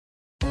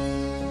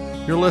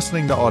You're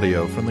listening to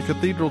audio from the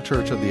Cathedral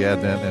Church of the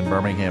Advent in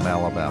Birmingham,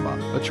 Alabama,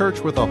 a church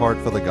with a heart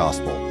for the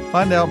gospel.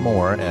 Find out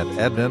more at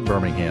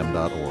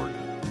adventbirmingham.org.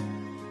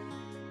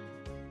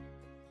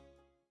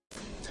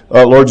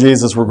 Lord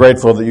Jesus, we're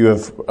grateful that you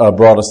have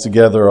brought us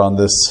together on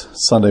this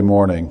Sunday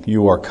morning.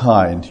 You are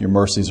kind. Your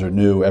mercies are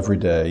new every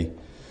day.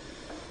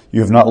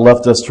 You have not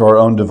left us to our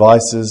own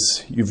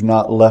devices. You've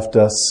not left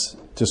us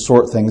to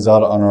sort things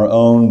out on our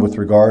own with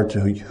regard to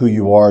who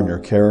you are and your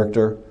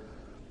character,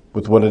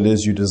 with what it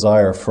is you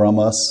desire from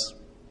us.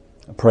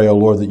 I pray, O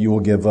Lord, that you will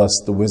give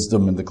us the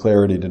wisdom and the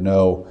clarity to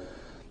know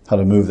how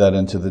to move that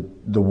into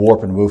the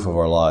warp and woof of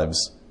our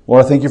lives.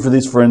 Lord, I thank you for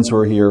these friends who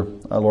are here.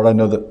 Lord, I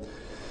know that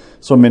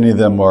so many of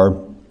them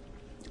are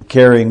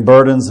carrying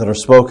burdens that are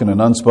spoken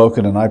and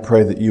unspoken, and I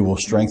pray that you will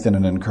strengthen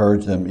and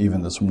encourage them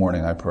even this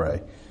morning, I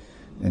pray.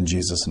 In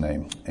Jesus'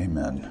 name,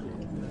 amen.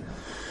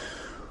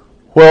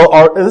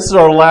 Well, this is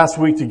our last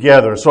week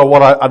together, so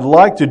what I'd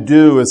like to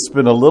do is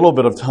spend a little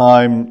bit of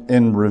time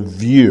in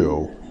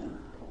review,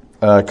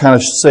 kind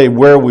of say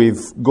where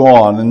we've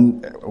gone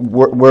and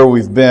where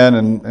we've been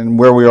and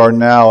where we are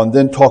now, and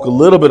then talk a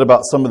little bit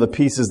about some of the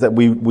pieces that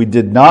we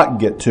did not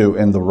get to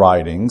in the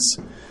writings.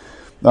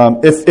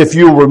 If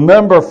you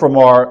remember from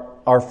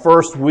our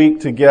first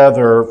week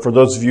together, for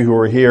those of you who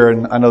are here,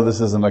 and I know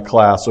this isn't a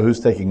class, so who's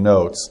taking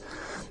notes?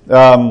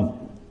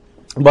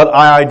 But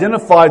I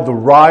identified the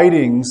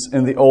writings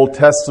in the Old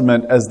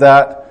Testament as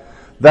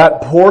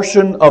that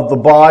portion of the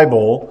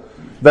Bible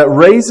that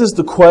raises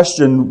the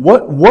question,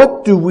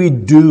 what do we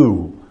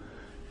do?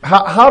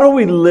 How do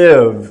we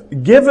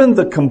live given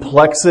the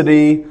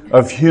complexity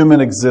of human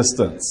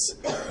existence?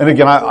 And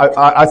again,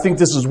 I think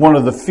this is one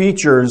of the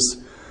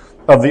features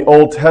of the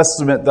Old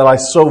Testament that I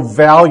so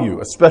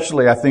value,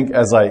 especially I think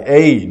as I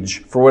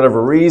age for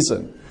whatever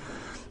reason.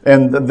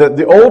 And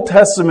the Old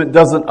Testament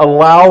doesn't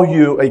allow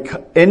you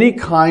any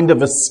kind of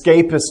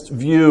escapist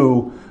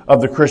view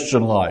of the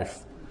Christian life.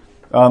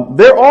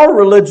 There are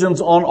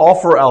religions on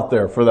offer out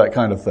there for that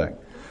kind of thing.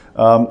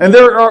 And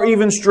there are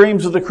even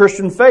streams of the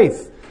Christian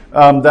faith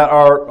that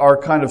are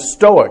kind of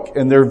stoic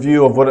in their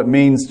view of what it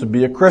means to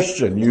be a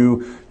Christian.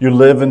 You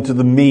live into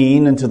the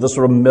mean, into the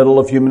sort of middle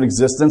of human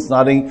existence,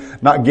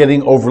 not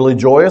getting overly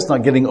joyous,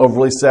 not getting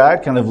overly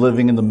sad, kind of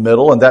living in the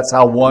middle, and that's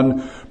how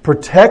one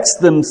protects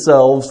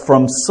themselves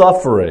from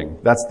suffering.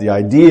 That's the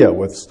idea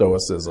with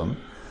Stoicism.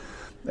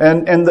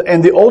 And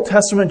the Old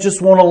Testament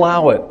just won't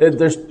allow it.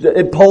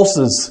 It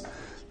pulses.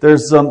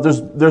 There's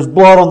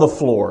blood on the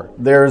floor.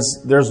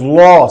 There's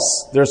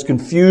loss. There's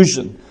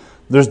confusion.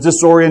 There's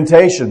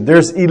disorientation.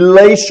 There's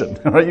elation.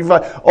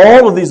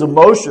 All of these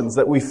emotions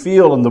that we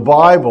feel in the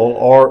Bible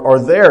are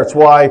there. It's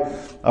why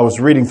I was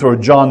reading through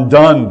a John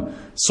Donne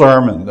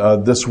sermon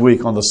this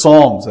week on the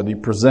Psalms that he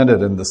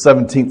presented in the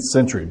 17th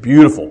century.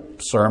 Beautiful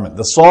sermon.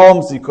 The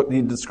Psalms he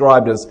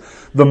described as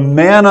the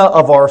manna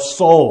of our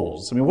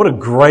souls. I mean, what a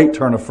great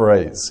turn of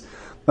phrase.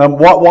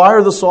 Why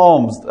are the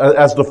Psalms,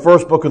 as the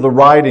first book of the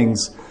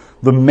writings,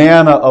 the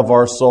manna of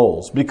our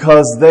souls?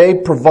 Because they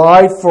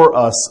provide for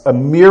us a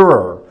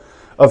mirror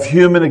of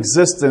human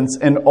existence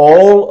and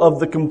all of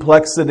the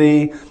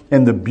complexity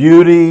and the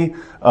beauty,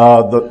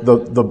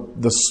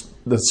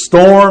 the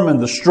storm and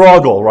the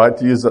struggle, right,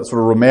 to use that sort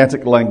of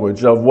romantic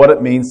language of what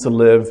it means to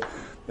live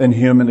in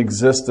human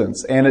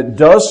existence. And it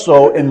does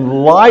so in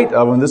light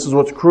of, and this is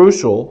what's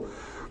crucial,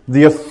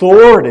 the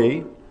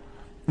authority,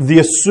 the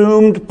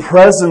assumed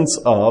presence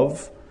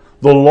of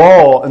the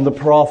law and the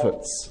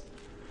prophets.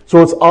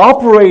 So it's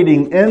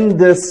operating in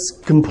this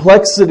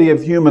complexity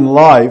of human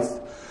life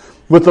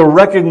with a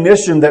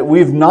recognition that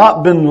we've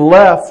not been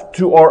left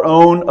to our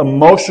own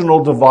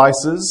emotional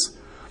devices,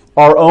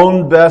 our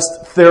own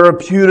best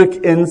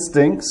therapeutic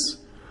instincts,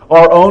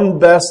 our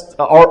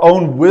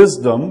own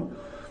wisdom,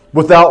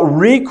 without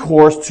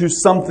recourse to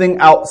something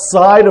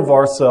outside of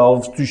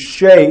ourselves to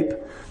shape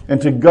and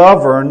to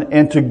govern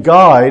and to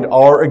guide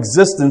our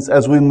existence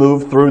as we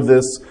move through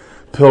this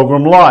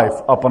pilgrim life.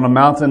 Up on a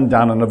mountain,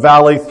 down in a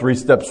valley, 3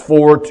 steps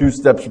forward, 2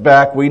 steps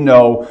back. We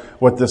know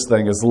what this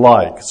thing is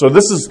like. So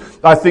this is,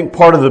 I think,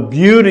 part of the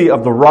beauty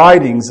of the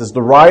writings is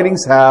the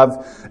writings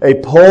have a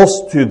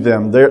pulse to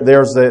them.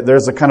 There's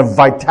a kind of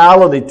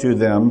vitality to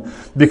them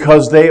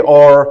because they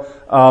are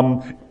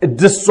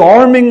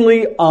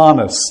disarmingly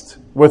honest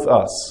with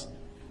us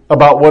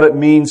about what it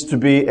means to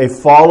be a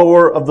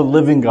follower of the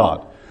living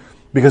God.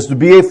 Because to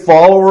be a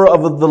follower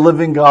of the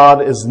living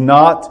God is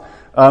not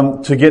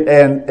to get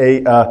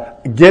a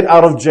get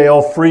out of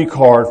jail free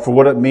card for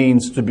what it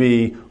means to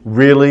be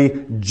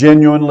really,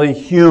 genuinely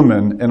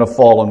human in a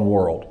fallen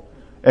world.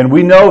 And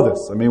we know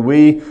this. I'm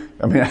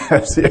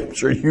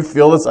sure you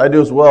feel this, I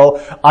do as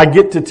well. I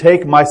get to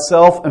take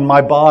myself and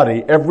my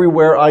body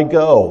everywhere I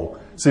go.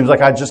 Seems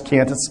like I just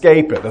can't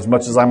escape it as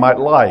much as I might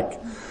like.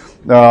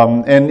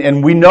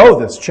 And we know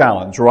this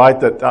challenge, right?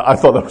 That I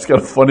thought that was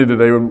kind of funny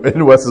today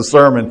in Wes's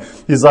sermon.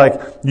 He's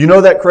like, you know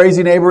that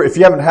crazy neighbor? If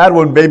you haven't had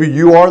one, maybe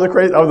you are the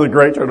crazy. Oh, the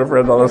great turn of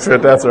friends. Oh, that's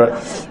fantastic,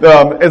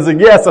 right? And so,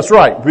 yes, that's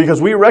right. Because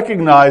we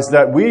recognize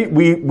that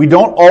we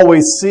don't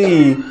always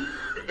see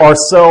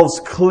ourselves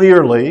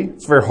clearly.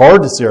 It's very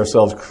hard to see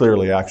ourselves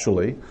clearly,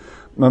 actually.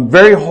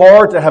 Very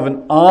hard to have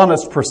an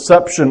honest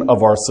perception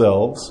of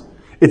ourselves.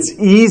 It's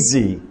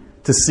easy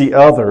to see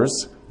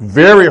others.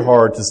 Very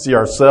hard to see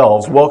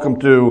ourselves. Welcome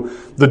to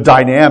the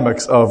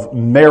dynamics of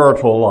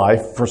marital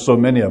life for so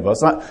many of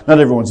us. Not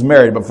everyone's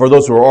married, but for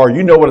those who are,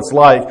 you know what it's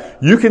like.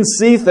 You can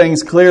see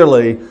things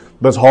clearly,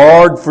 but it's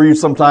hard for you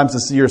sometimes to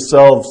see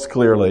yourselves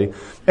clearly.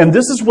 And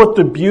this is what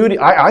the beauty,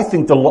 I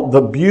think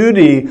the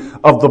beauty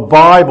of the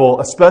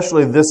Bible,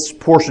 especially this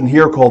portion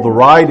here called the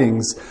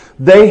writings,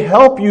 they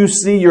help you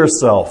see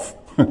yourself.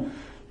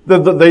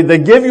 They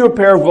give you a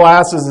pair of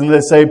glasses and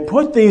they say,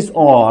 put these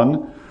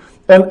on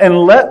and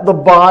let the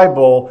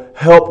Bible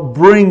help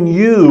bring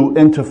you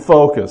into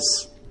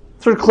focus.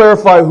 Sort of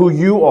clarify who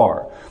you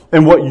are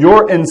and what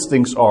your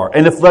instincts are.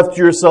 And if left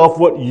to yourself,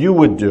 what you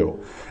would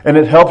do. And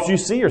it helps you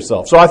see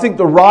yourself. So I think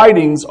the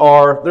writings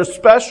they're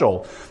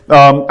special.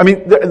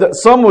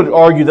 Some would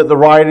argue that the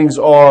writings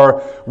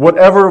are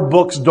whatever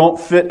books don't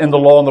fit in the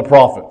law and the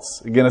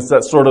prophets. Again, it's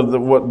that sort of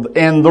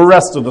and the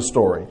rest of the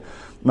story.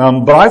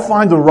 But I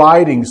find the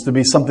writings to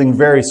be something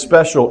very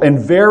special and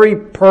very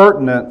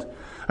pertinent.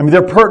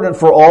 They're pertinent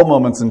for all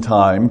moments in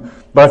time,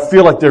 but I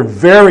feel like they're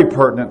very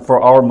pertinent for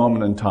our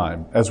moment in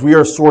time. As we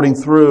are sorting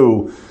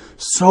through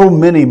so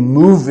many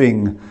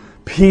moving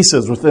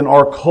pieces within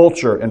our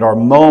culture and our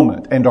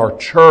moment and our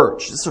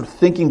church, just sort of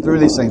thinking through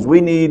these things.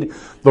 We need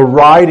the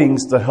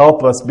writings to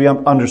help us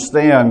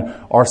understand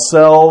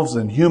ourselves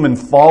and human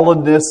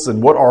fallenness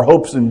and what our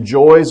hopes and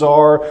joys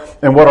are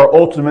and what our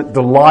ultimate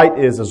delight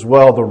is as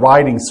well. The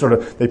writings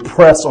they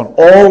press on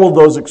all of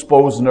those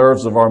exposed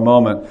nerves of our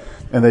moment,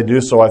 and they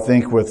do so, I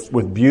think,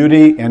 with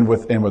beauty and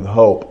with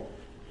hope.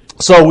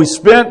 So we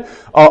spent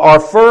our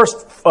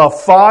first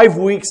 5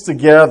 weeks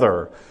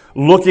together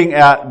looking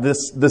at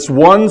this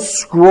one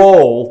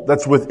scroll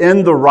that's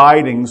within the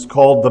writings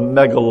called the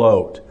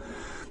Megillot.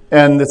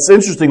 And it's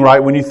interesting,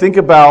 right, when you think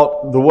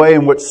about the way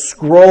in which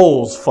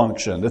scrolls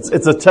function.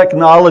 It's a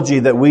technology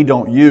that we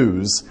don't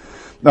use.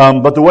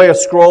 But the way a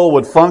scroll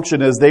would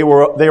function is they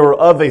were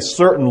of a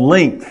certain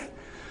length.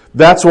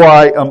 That's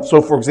why,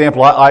 so for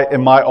example, I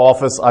in my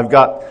office, I've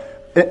got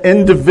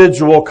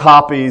individual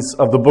copies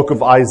of the book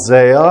of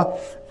Isaiah,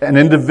 an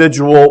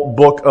individual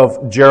book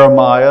of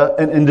Jeremiah,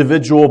 an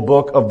individual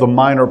book of the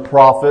minor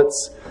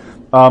prophets,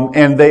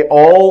 and they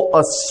all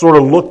sort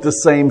of look the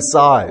same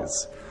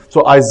size.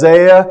 So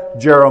Isaiah,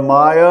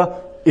 Jeremiah,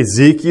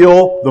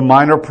 Ezekiel, the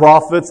minor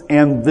prophets,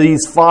 and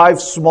these 5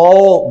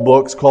 small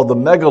books called the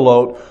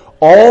Megillot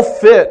all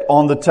fit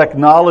on the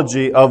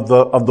technology of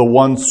the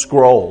one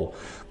scroll.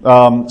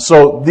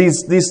 So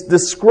this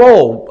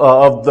scroll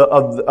of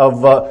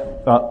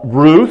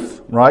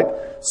Ruth, right?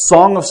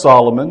 Song of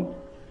Solomon.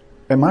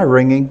 Am I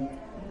ringing?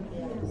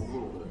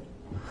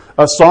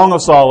 A Song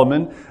of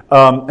Solomon,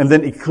 and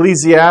then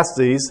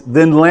Ecclesiastes,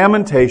 then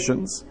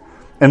Lamentations,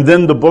 and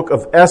then the book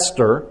of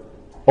Esther.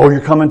 Oh,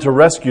 you're coming to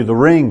rescue the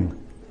ring.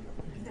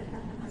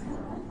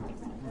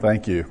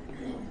 Thank you.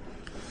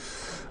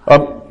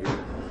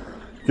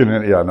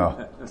 Yeah,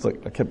 no. It's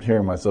like I kept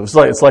hearing myself.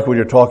 It's like when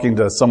you're talking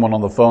to someone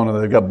on the phone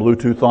and they've got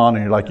Bluetooth on,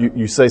 and you're like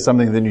you say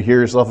something and then you hear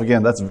yourself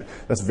again.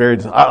 That's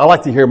very. I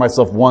like to hear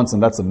myself once,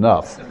 and that's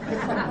enough.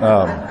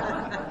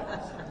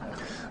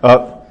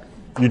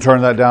 You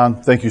turn that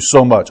down. Thank you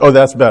so much. Oh,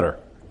 that's better.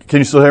 Can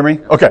you still hear me?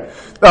 Okay.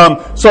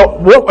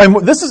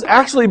 This has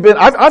actually been.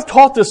 I've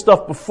taught this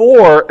stuff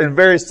before in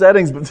various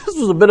settings, but this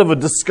was a bit of a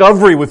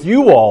discovery with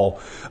you all.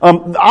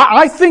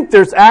 I think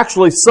there's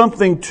actually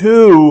something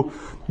to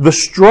the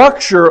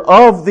structure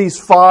of these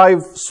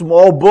 5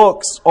 small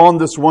books on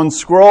this one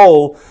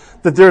scroll,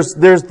 that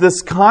there's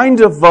this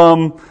kind of,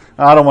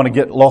 I don't want to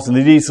get lost in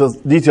the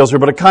details here,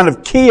 but a kind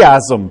of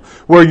chiasm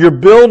where you're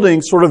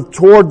building sort of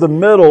toward the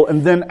middle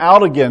and then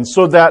out again,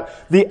 so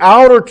that the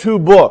outer 2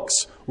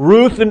 books,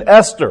 Ruth and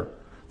Esther,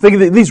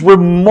 think of these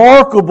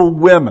remarkable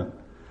women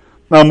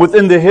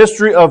within the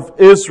history of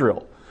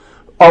Israel.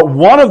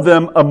 One of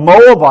them, a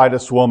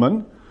Moabitess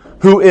woman,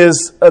 who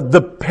is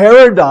the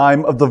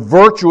paradigm of the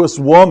virtuous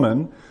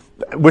woman,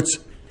 which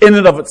in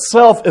and of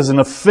itself is an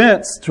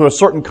offense to a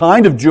certain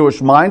kind of Jewish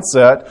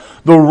mindset.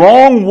 The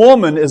wrong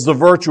woman is the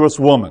virtuous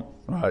woman,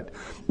 right?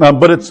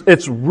 But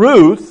it's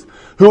Ruth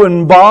who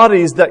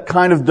embodies that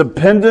kind of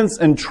dependence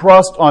and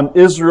trust on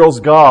Israel's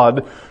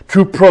God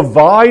to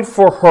provide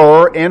for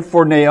her and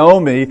for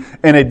Naomi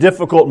in a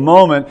difficult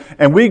moment.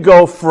 And we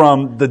go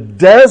from the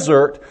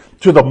desert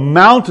to the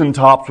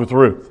mountaintops with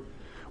Ruth.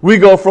 We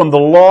go from the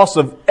loss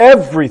of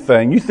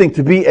everything. You think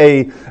to be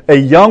a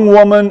young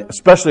woman,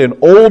 especially an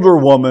older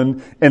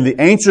woman in the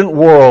ancient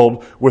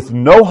world with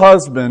no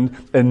husband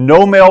and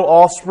no male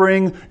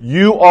offspring,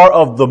 you are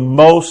of the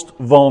most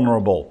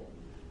vulnerable.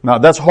 Now,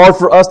 that's hard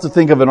for us to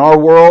think of in our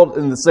world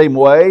in the same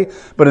way,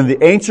 but in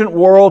the ancient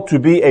world, to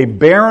be a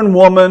barren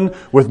woman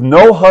with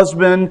no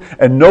husband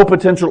and no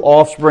potential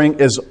offspring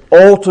is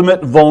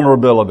ultimate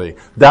vulnerability.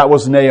 That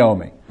was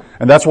Naomi.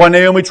 And that's why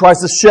Naomi tries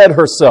to shed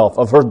herself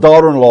of her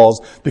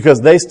daughter-in-laws,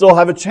 because they still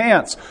have a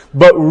chance.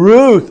 But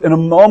Ruth, in a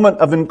moment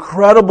of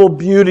incredible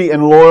beauty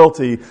and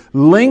loyalty,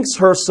 links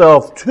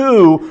herself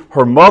to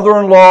her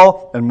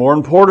mother-in-law, and more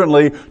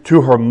importantly,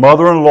 to her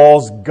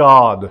mother-in-law's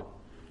God.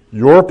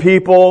 Your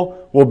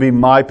people will be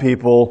my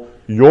people.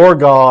 Your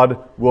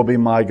God will be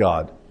my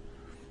God.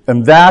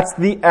 And that's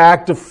the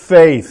act of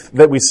faith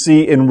that we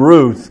see in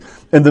Ruth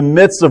in the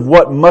midst of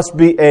what must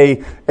be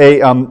a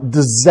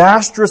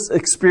disastrous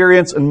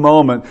experience and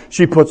moment.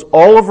 She puts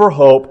all of her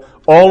hope,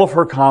 all of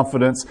her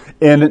confidence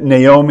in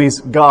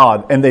Naomi's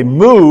God. And they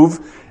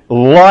move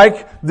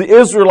like the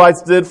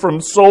Israelites did from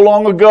so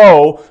long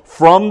ago,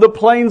 from the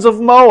plains of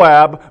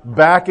Moab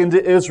back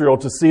into Israel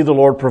to see the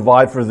Lord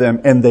provide for them,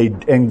 and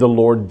the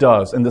Lord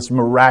does in this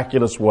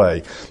miraculous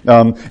way.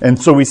 And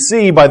so we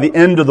see by the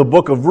end of the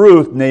book of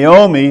Ruth,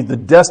 Naomi, the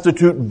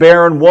destitute,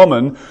 barren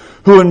woman,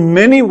 who in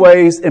many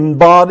ways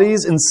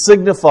embodies and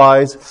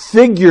signifies,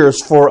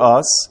 figures for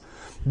us,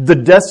 the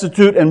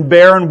destitute and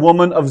barren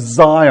woman of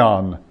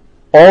Zion,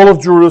 all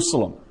of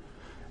Jerusalem.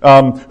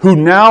 Who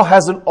now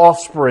has an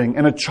offspring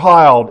and a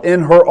child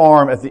in her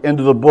arm at the end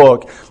of the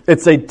book.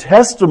 It's a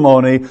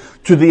testimony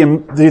to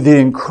the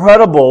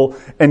incredible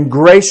and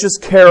gracious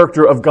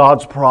character of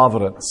God's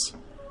providence.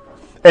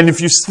 And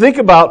if you think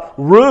about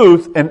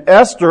Ruth and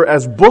Esther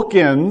as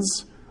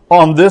bookends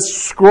on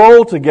this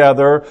scroll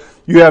together,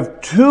 you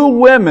have two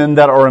women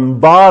that are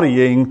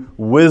embodying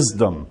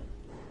wisdom.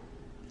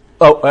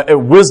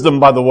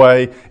 Wisdom, by the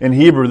way, in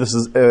Hebrew, this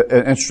is an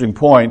interesting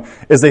point,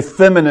 is a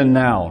feminine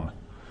noun.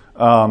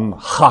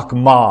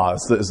 Chakmah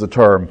is the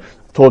term.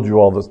 I told you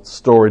all the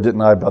story,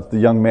 didn't I, about the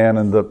young man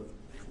in the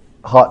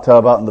hot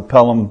tub out in the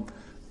Pelham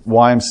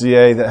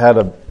YMCA that had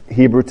a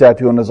Hebrew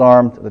tattoo on his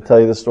arm. Did I tell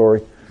you this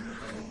story?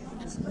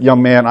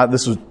 Young man,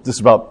 this is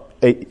about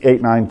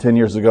 8, 9, 10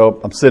 years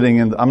ago. I'm sitting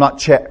in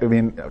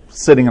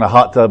sitting in a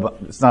hot tub.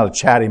 It's not a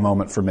chatty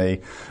moment for me,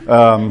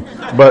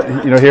 but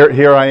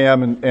here I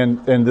am,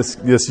 and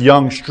this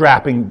young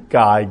strapping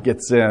guy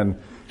gets in.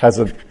 Has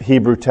a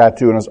Hebrew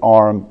tattoo on his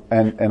arm,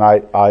 and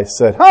I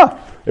said,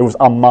 it was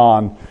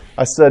Amman.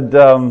 I said,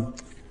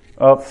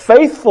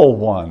 faithful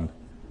one.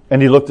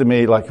 And he looked at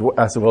me like,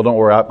 I said, well, don't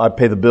worry, I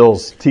pay the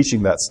bills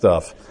teaching that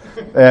stuff.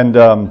 And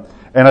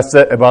I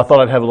said, but I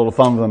thought I'd have a little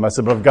fun with him. I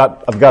said, but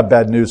I've got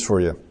bad news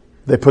for you.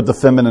 They put the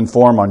feminine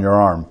form on your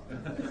arm.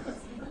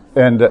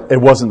 And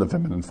it wasn't the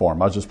feminine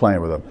form. I was just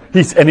playing with him.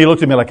 He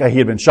looked at me like he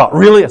had been shot.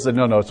 Really? I said,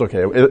 no, it's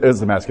okay. It was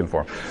the masculine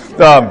form.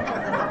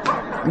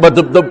 But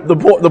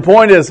the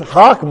point is,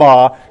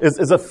 Chakmah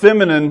is a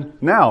feminine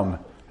noun.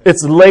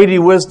 It's Lady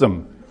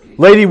Wisdom.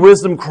 Lady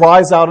Wisdom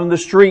cries out in the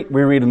street,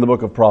 we read in the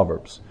book of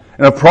Proverbs.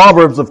 And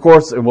Proverbs, of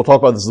course, and we'll talk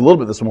about this a little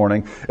bit this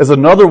morning, is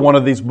another one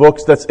of these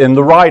books that's in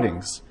the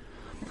writings.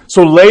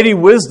 So Lady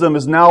Wisdom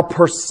is now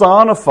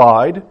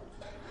personified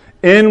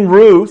in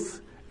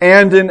Ruth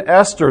and in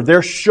Esther.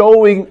 They're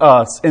showing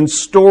us in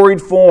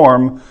storied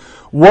form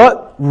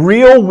what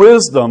real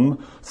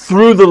wisdom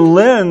through the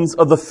lens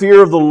of the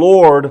fear of the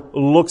Lord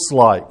looks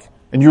like.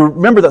 And you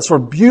remember that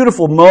sort of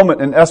beautiful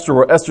moment in Esther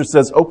where Esther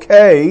says,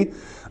 okay,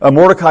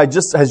 Mordecai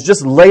has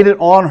just laid it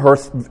on her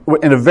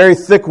in a very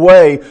thick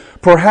way.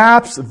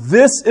 Perhaps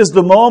this is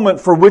the moment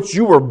for which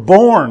you were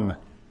born.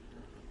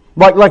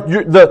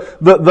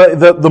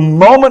 The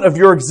moment of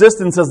your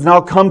existence has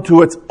now come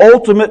to its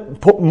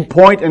ultimate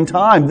point in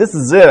time. This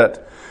is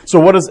it. So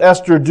what does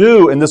Esther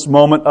do in this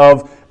moment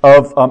of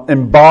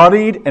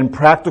embodied and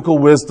practical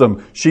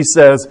wisdom? She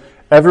says,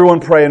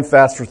 everyone pray and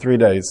fast for 3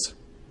 days.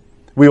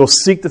 We will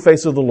seek the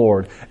face of the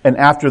Lord. And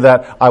after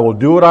that, I will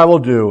do what I will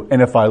do.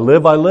 And if I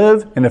live, I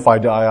live. And if I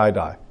die, I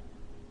die.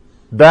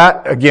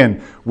 That,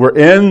 again, we're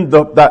in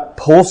that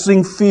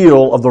pulsing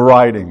feel of the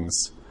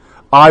writings.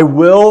 I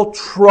will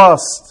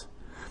trust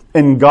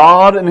in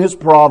God and His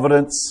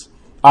providence.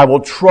 I will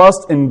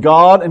trust in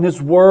God and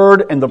His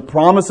Word and the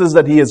promises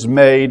that He has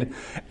made.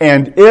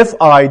 And if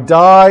I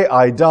die,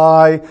 I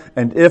die.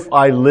 And if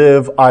I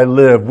live, I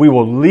live. We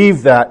will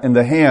leave that in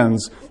the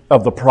hands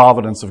of the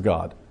providence of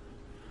God.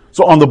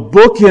 So on the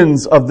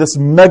bookends of this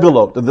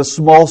megalote, of this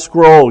small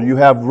scroll, you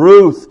have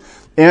Ruth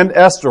and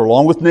Esther,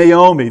 along with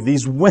Naomi,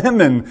 these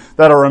women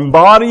that are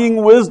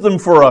embodying wisdom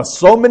for us.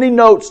 So many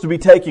notes to be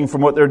taken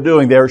from what they're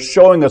doing. They are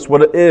showing us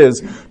what it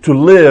is to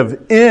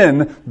live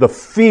in the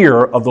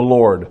fear of the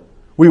Lord.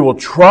 We will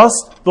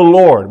trust the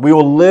Lord. We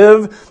will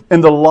live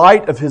in the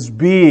light of His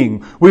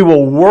being. We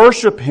will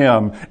worship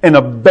Him in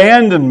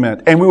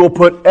abandonment, and we will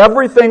put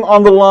everything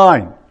on the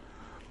line.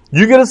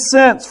 You get a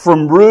sense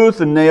from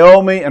Ruth and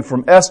Naomi and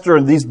from Esther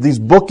and these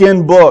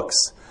bookend books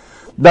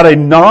that a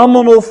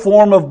nominal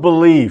form of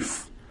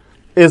belief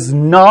is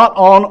not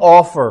on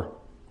offer.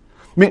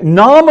 I mean,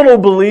 nominal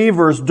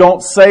believers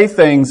don't say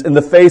things in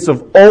the face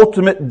of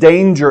ultimate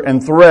danger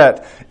and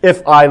threat.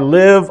 If I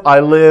live, I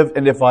live,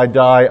 and if I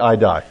die, I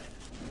die.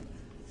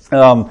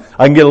 I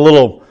can get a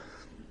little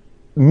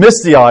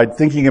misty-eyed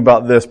thinking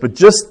about this, but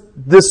just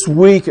this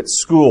week at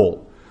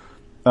school,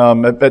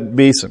 at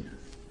Beeson,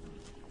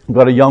 I've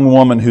got a young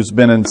woman who's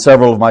been in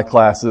several of my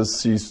classes.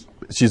 She's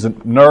she's a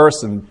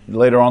nurse, and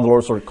later on the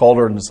Lord sort of called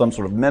her into some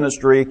sort of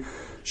ministry.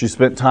 She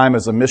spent time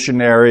as a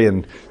missionary,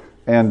 and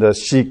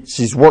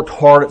she's worked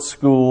hard at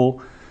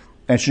school.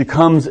 And she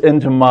comes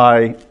into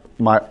my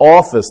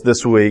office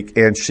this week,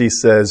 and she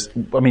says,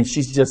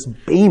 she's just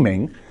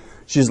beaming.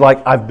 She's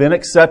like, I've been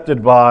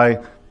accepted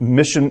by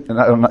mission, and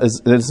I don't know,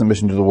 it isn't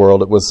Mission to the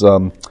World. It was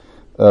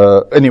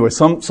anyway,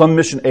 some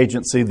mission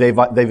agency. They've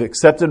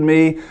accepted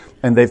me,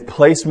 and they've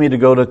placed me to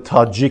go to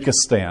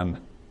Tajikistan.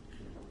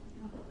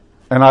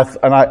 And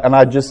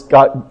I just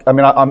got.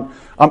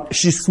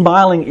 She's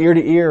smiling ear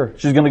to ear.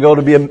 She's going to go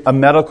to be a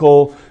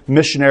medical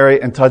missionary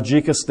in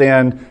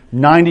Tajikistan,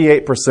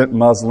 98%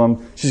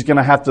 Muslim. She's going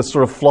to have to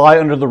sort of fly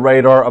under the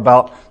radar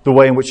about the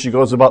way in which she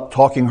goes about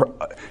talking.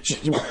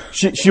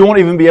 She won't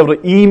even be able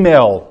to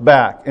email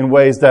back in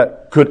ways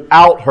that could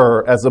out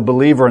her as a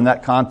believer in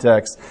that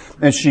context.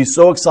 And she's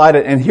so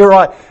excited. And here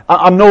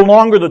I'm no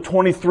longer the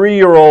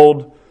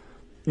 23-year-old,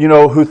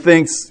 who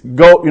thinks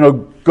go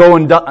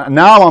and die.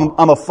 Now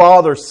I'm a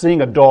father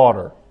seeing a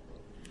daughter.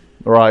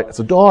 All right, it's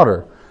a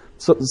daughter.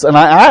 So and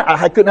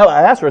I couldn't help.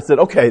 I asked her. I said,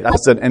 okay. I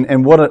said,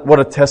 and what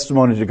a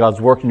testimony to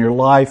God's work in your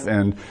life,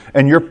 and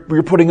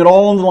you're putting it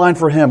all on the line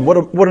for Him.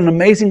 What an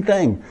amazing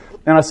thing.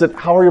 And I said,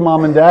 how are your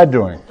mom and dad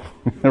doing?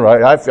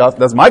 Right.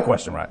 That's my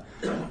question, right?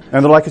 And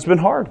they're like, it's been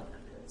hard.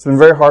 It's been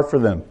very hard for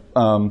them.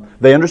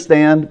 They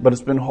understand, but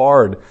it's been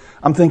hard.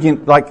 I'm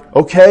thinking, like,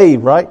 okay,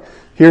 right?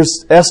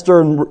 Here's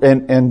Esther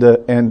and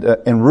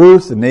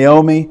Ruth and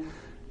Naomi,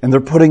 and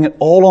they're putting it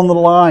all on the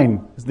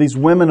line. These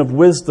women of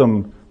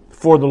wisdom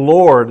for the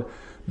Lord,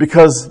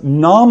 because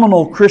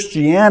nominal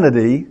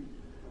Christianity,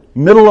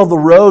 middle of the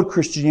road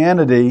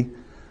Christianity,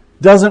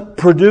 doesn't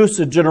produce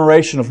a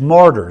generation of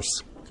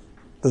martyrs.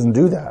 It doesn't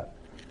do that.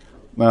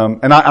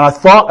 And I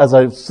thought, as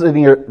I was sitting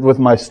here with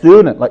my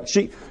student, like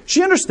she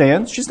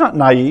understands. She's not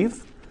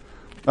naive.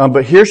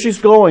 But here she's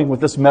going with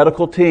this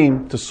medical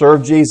team to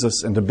serve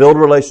Jesus and to build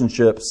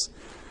relationships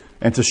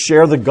and to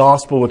share the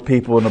gospel with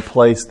people in a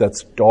place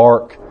that's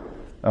dark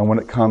when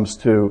it comes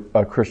to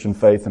Christian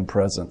faith and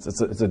presence.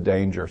 It's a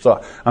danger.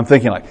 So I'm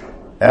thinking like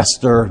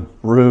Esther,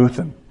 Ruth,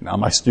 and now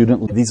my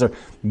student. These are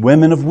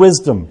women of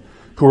wisdom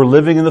who are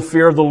living in the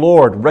fear of the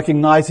Lord,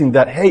 recognizing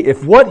that, hey,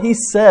 if what He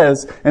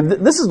says, and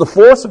this is the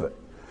force of it,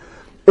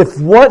 if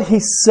what He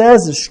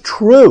says is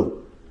true,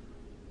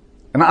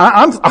 and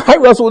I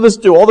wrestle with this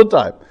too all the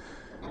time,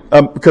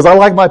 because I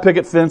like my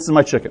picket fence and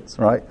my chickens,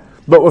 right?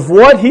 But if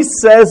what He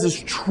says is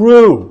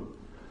true,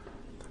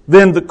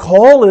 then the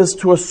call is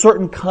to a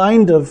certain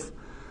kind of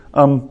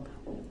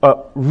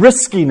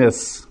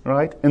riskiness,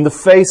 right? In the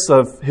face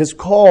of His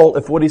call,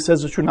 if what He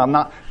says is true. Now,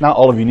 not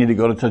all of you need to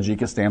go to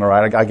Tajikistan, all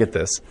right? I get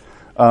this.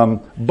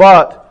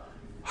 But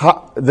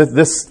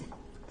this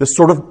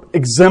sort of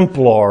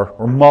exemplar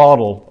or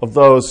model of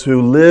those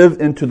who live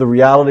into the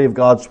reality of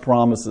God's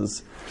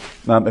promises.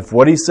 If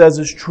what He says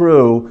is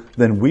true,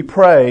 then we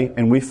pray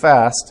and we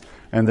fast,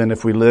 and then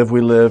if we live, we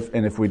live,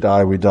 and if we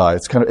die, we die.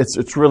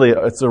 It's really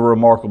a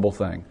remarkable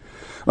thing.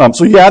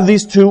 So you have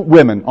these two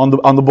women on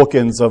the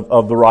bookends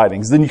of the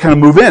writings. Then you kind of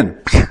move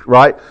in,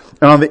 right?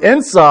 And on the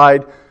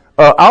inside,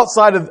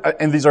 outside of,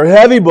 and these are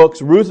heavy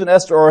books. Ruth and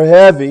Esther are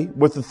heavy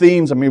with the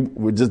themes.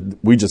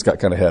 We just got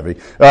kind of heavy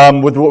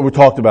with what we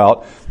talked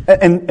about.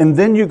 And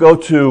then you go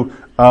to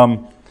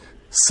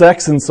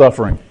sex and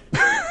suffering.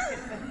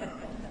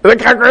 Isn't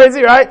that kind of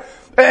crazy, right?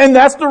 And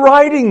that's the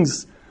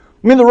writings.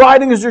 The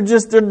writings are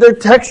they're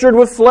textured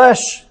with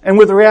flesh and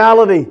with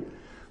reality.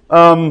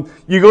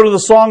 You go to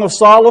the Song of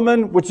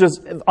Solomon, which is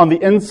on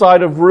the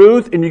inside of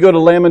Ruth, and you go to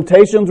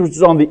Lamentations, which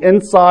is on the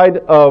inside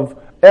of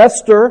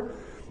Esther,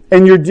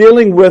 and you're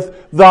dealing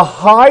with the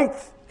height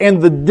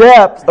and the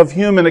depth of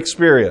human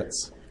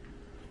experience.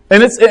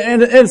 And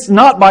it's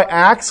not by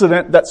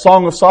accident that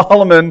Song of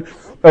Solomon,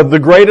 the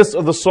greatest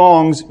of the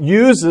songs,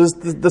 uses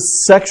the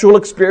sexual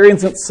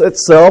experience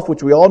itself,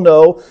 which we all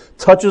know,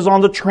 touches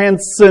on the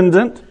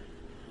transcendent.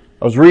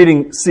 I was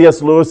reading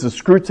C.S. Lewis's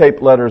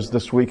Screwtape Letters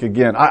this week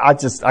again. I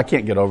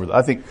can't get over that.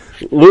 I think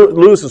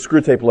Lewis's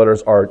Screwtape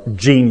Letters are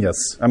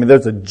genius.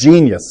 There's a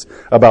genius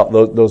about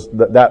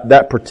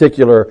that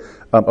particular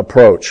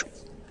approach.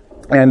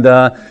 And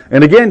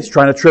again, he's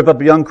trying to trip up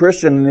a young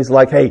Christian, and he's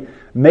like, hey,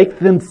 make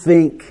them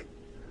think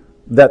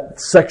that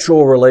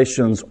sexual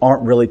relations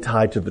aren't really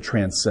tied to the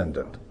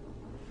transcendent.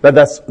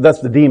 That's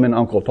the demon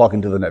uncle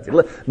talking to the nephew.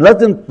 Let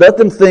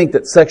them think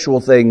that sexual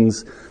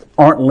things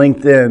aren't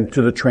linked in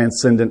to the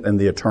transcendent and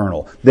the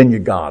eternal. Then you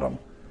got them.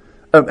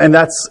 And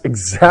that's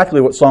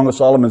exactly what Song of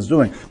Solomon is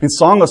doing.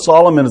 Song of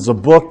Solomon is a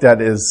book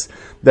that is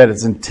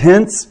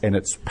intense and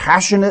it's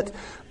passionate,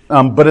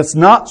 but it's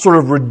not sort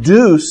of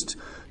reduced,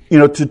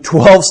 to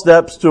 12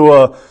 steps to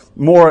a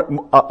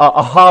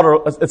hotter.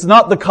 It's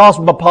not the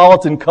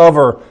cosmopolitan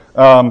cover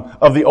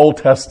of the Old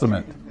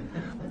Testament.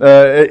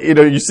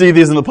 You see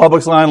these in the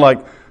Publix line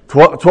like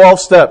 12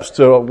 steps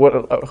to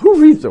what?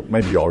 Who reads it?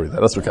 Maybe you all read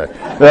that. That's okay.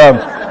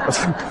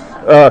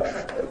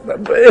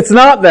 It's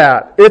not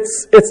that.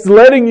 It's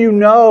letting you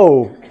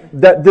know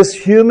that this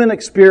human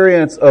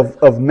experience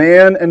of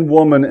man and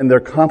woman and their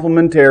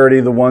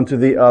complementarity, the one to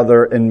the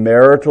other, in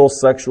marital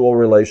sexual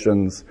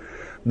relations,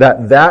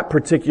 that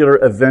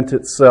particular event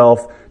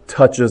itself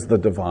touches the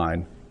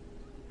divine.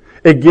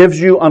 It gives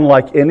you,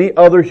 unlike any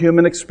other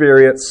human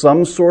experience,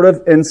 some sort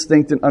of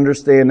instinct and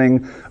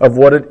understanding of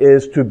what it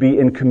is to be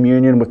in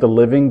communion with the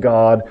living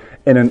God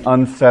in an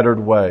unfettered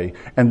way.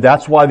 And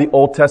that's why the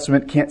Old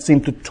Testament can't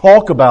seem to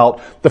talk about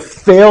the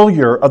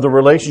failure of the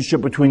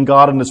relationship between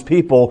God and His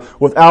people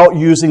without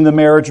using the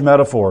marriage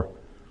metaphor.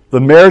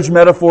 The marriage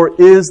metaphor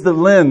is the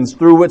lens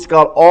through which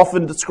God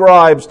often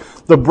describes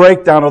the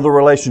breakdown of the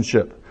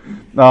relationship.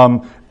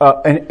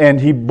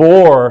 And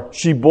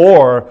she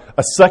bore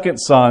a second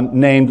son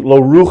named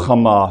Lo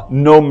Ruchama,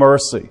 no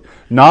mercy.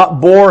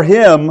 Not bore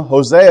him,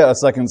 Hosea, a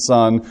second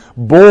son,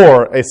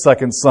 bore a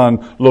second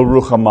son, Lo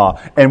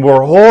Ruchama. And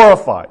we're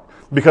horrified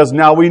because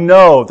now we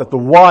know that the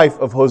wife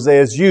of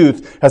Hosea's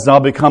youth has now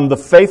become the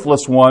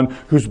faithless one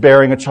who's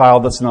bearing a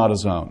child that's not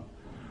his own.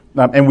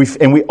 And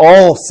we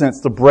all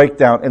sense the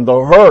breakdown and the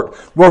hurt.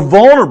 We're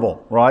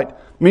vulnerable, right?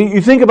 I mean,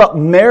 you think about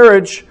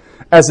marriage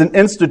as an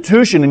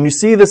institution, and you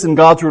see this in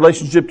God's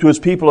relationship to His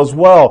people as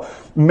well.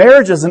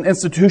 Marriage as an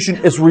institution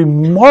is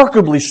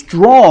remarkably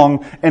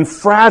strong and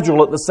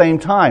fragile at the same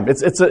time.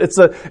 It's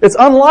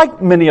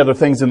unlike many other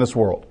things in this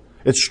world.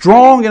 It's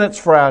strong and it's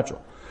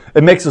fragile.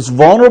 It makes us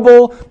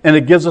vulnerable, and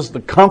it gives us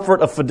the comfort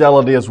of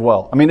fidelity as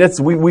well. I mean,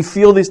 we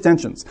feel these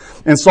tensions.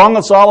 And Song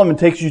of Solomon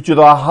takes you to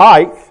the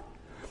height,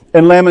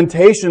 and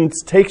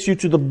Lamentations takes you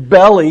to the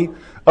belly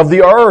of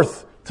the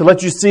earth, to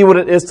let you see what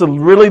it is to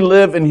really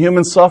live in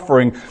human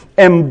suffering.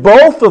 And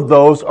both of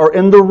those are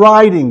in the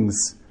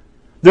writings.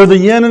 They're the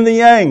yin and the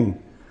yang.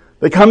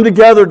 They come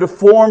together to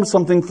form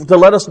something, to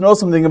let us know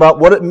something about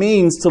what it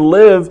means to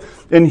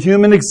live in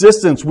human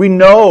existence. We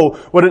know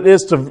what it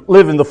is to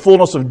live in the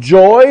fullness of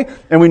joy,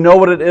 and we know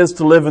what it is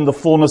to live in the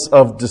fullness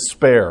of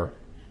despair.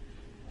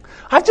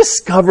 I've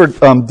discovered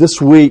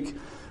this week,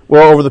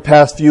 over the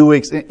past few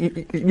weeks,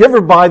 you ever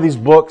buy these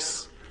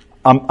books?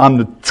 I'm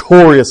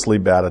notoriously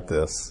bad at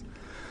this.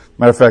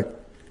 Matter of fact,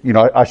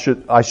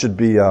 I should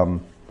be.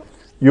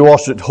 You all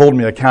should hold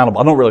me accountable.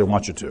 I don't really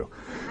want you to,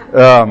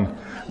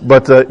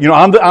 but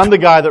I'm the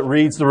guy that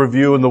reads the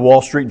review in the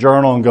Wall Street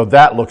Journal and go,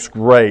 "That looks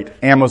great."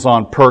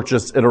 Amazon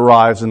purchase, it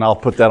arrives, and I'll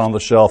put that on the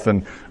shelf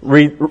and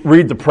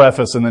read the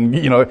preface, and then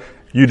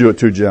you do it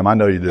too, Jim. I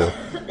know you do.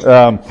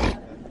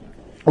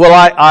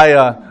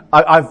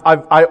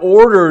 I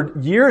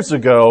ordered years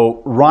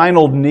ago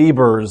Reinhold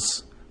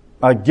Niebuhr's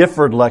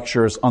Gifford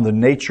lectures on the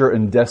nature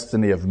and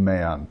destiny of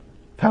man.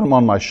 Had them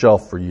on my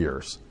shelf for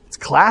years. It's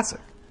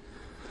classic.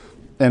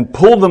 And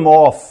pulled them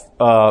off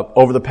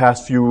over the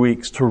past few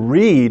weeks to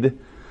read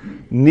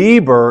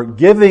Niebuhr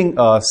giving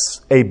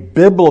us a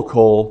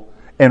biblical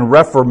and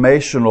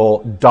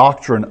reformational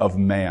doctrine of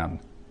man.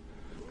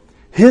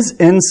 His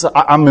insight,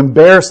 I'm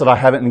embarrassed that I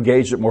haven't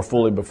engaged it more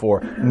fully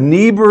before.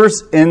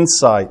 Niebuhr's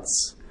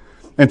insights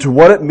into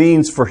what it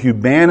means for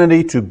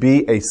humanity to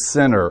be a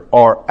sinner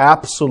are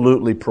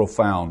absolutely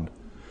profound.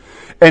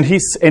 And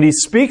he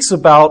speaks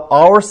about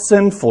our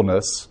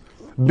sinfulness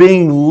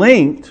being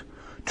linked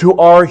to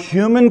our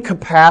human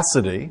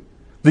capacity,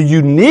 the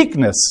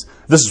uniqueness,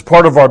 this is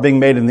part of our being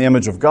made in the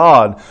image of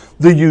God,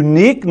 the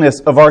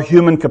uniqueness of our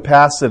human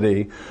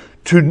capacity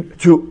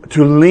to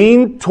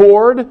lean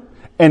toward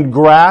and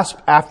grasp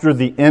after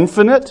the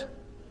infinite,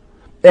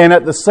 and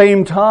at the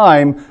same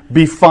time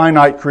be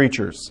finite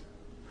creatures.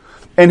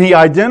 And he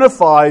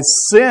identifies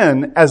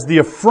sin as the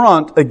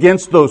affront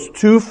against those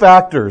two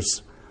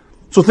factors.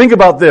 So think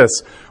about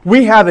this.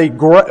 We have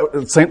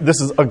this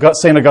is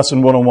St.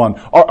 Augustine 101.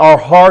 Our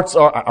hearts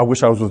are, I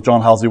wish I was with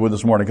John Halseywood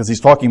this morning because he's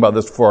talking about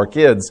this for our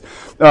kids.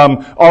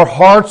 Our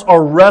hearts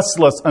are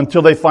restless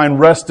until they find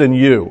rest in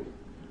you.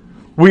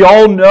 We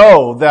all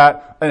know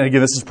that, and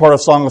again, this is part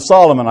of Song of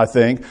Solomon, I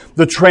think,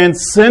 the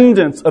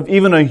transcendence of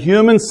even a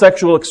human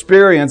sexual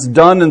experience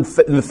done in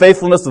the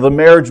faithfulness of the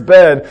marriage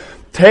bed,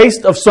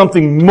 taste of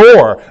something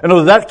more. And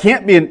although that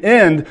can't be an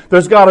end,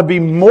 there's got to be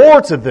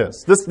more to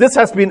this. This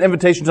has to be an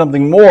invitation to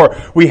something more.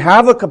 We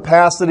have a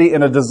capacity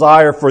and a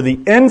desire for the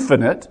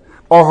infinite.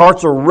 Our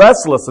hearts are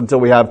restless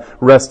until we have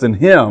rest in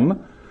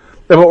Him.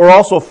 But we're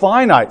also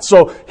finite.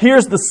 So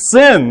here's the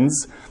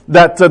sins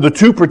that the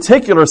two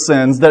particular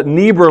sins that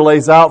Niebuhr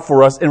lays out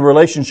for us in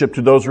relationship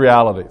to those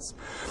realities.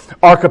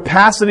 Our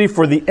capacity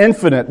for the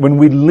infinite, when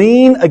we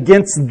lean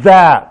against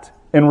that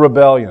in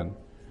rebellion,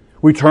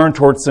 we turn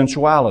towards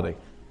sensuality.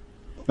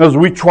 As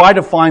we try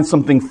to find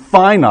something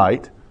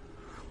finite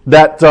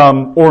that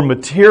or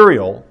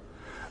material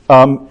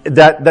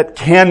that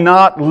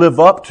cannot live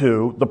up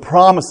to the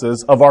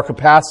promises of our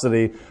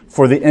capacity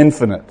for the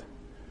infinite.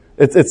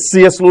 It's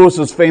C.S.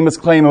 Lewis's famous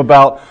claim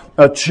about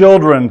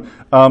children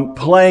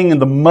playing in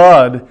the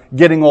mud,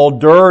 getting all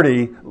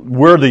dirty.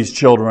 We're these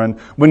children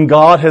when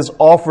God has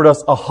offered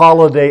us a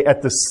holiday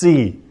at the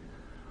sea.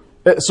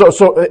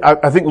 So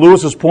I think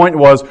Lewis's point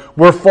was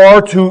we're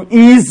far too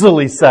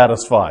easily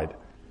satisfied.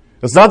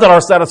 It's not that our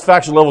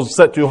satisfaction levels are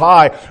set too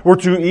high. We're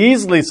too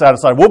easily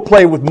satisfied. We'll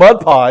play with mud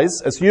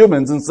pies as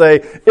humans and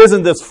say,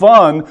 isn't this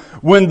fun,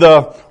 when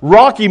the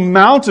Rocky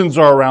Mountains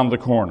are around the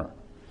corner.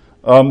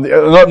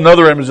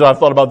 Another image that I've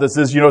thought about this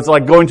is, it's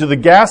like going to the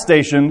gas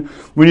station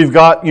when you've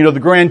got, the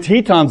Grand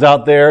Tetons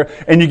out there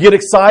and you get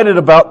excited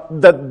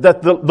about that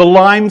the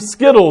lime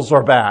Skittles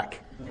are back.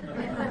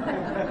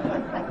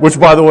 Which,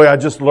 by the way, I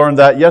just learned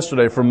that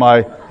yesterday from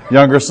my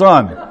younger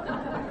son.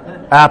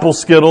 Apple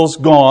Skittles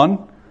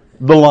gone.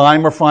 The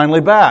lime are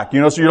finally back.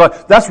 So you're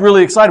like, that's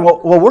really exciting.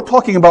 Well, we're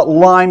talking about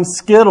lime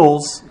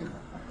Skittles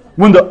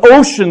when the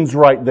ocean's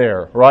right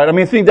there, right?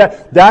 I think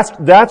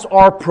that's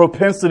our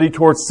propensity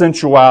towards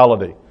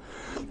sensuality.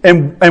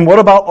 And what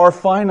about our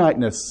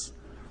finiteness?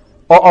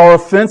 Our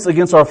offense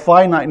against our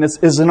finiteness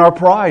is in our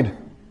pride.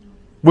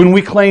 When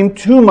we claim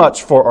too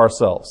much for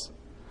ourselves.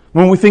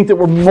 When we think that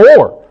we're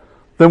more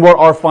than what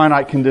our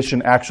finite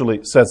condition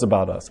actually says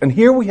about us. And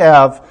here we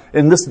have,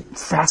 in this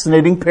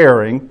fascinating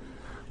pairing,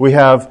 we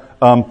have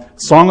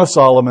Song of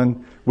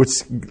Solomon,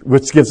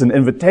 which gives an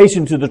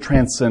invitation to the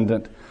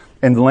transcendent,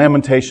 and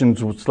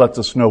Lamentations, which lets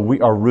us know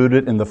we are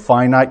rooted in the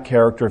finite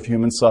character of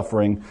human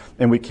suffering,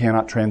 and we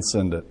cannot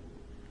transcend it.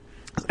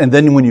 And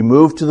then when you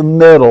move to the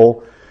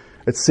middle,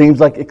 it seems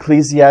like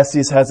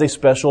Ecclesiastes has a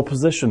special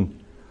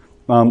position.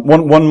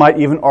 One might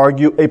even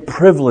argue a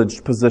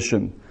privileged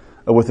position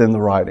within the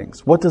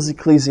writings. What does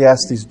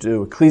Ecclesiastes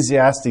do?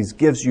 Ecclesiastes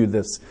gives you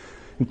this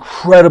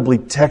incredibly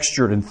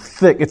textured and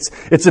thick.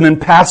 It's an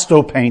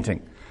impasto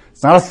painting.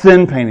 It's not a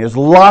thin painting. There's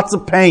lots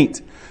of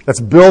paint that's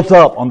built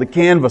up on the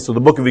canvas of the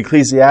book of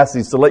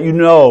Ecclesiastes to let you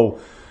know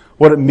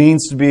what it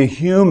means to be a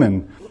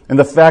human, and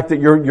the fact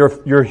that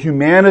your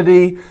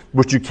humanity,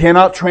 which you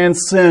cannot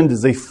transcend,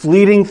 is a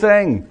fleeting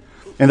thing,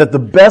 and that the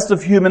best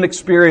of human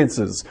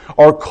experiences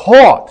are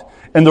caught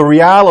in the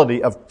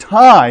reality of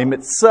time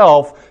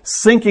itself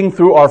sinking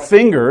through our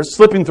fingers,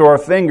 slipping through our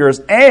fingers,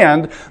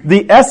 and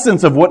the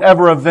essence of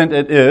whatever event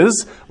it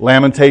is,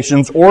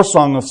 Lamentations or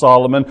Song of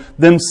Solomon,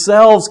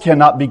 themselves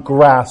cannot be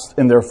grasped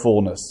in their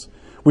fullness.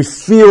 We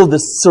feel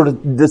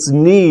this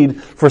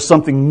need for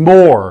something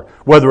more,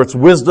 whether it's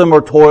wisdom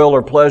or toil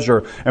or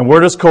pleasure. And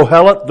where does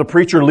Kohelet, the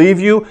preacher, leave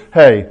you?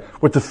 Hey,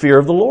 with the fear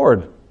of the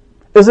Lord.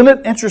 Isn't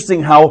it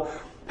interesting how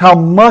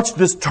much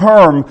this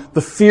term,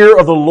 the fear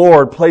of the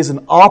Lord, plays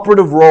an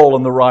operative role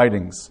in the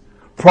writings?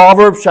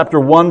 Proverbs chapter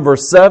 1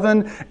 verse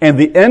 7 and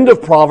the end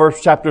of Proverbs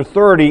chapter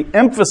 30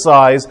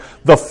 emphasize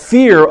the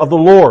fear of the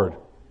Lord.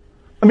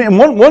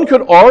 One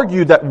could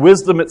argue that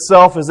wisdom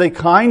itself is a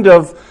kind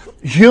of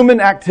human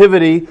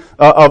activity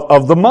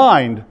of the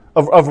mind,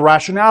 of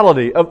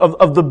rationality,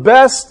 of the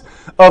best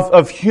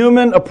of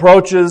human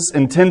approaches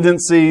and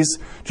tendencies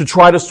to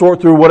try to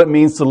sort through what it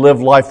means to live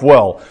life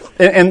well.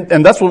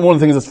 And that's one of the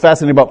things that's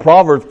fascinating about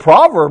Proverbs.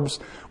 Proverbs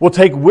will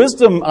take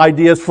wisdom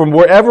ideas from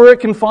wherever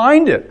it can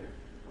find it.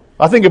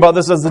 I think about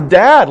this as a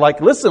dad.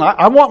 Like, listen,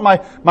 I want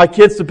my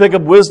kids to pick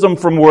up wisdom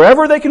from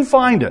wherever they can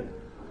find it.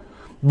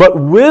 But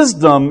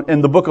wisdom in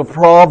the book of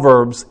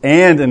Proverbs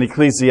and in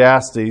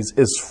Ecclesiastes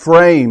is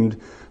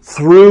framed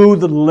through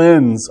the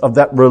lens of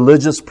that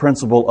religious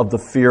principle of the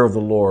fear of the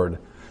Lord.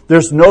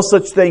 There's no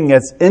such thing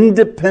as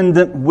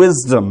independent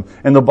wisdom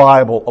in the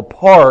Bible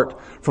apart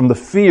from the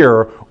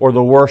fear or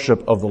the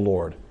worship of the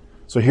Lord.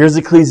 So here's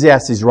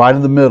Ecclesiastes right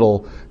in the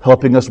middle,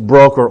 helping us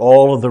broker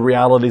all of the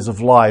realities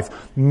of life,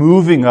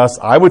 moving us,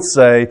 I would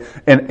say,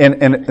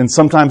 in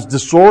sometimes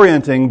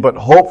disorienting but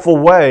hopeful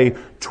way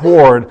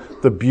toward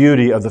the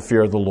beauty of the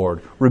fear of the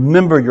Lord.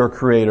 Remember your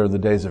Creator in the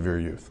days of your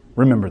youth.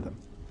 Remember them.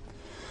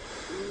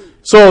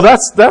 So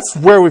that's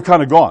where we've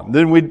kind of gone.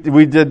 Then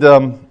we did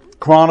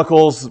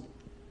Chronicles.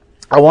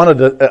 I wanted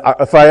to,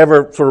 if I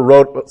ever sort of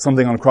wrote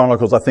something on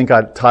Chronicles, I think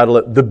I'd title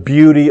it "The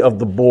Beauty of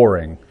the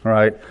Boring."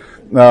 Right?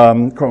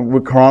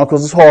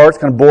 Chronicles is hard, it's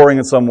kind of boring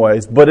in some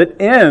ways, but it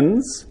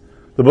ends,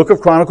 the book of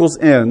Chronicles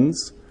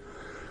ends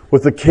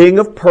with the king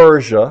of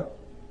Persia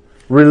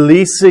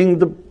releasing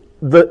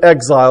the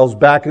exiles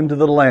back into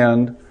the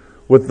land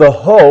with the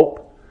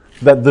hope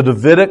that the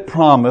Davidic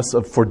promise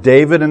for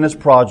David and his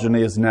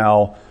progeny is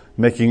now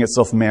making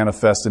itself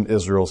manifest in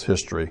Israel's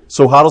history.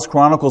 So how does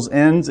Chronicles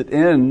end? It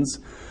ends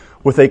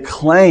with a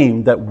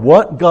claim that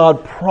what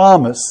God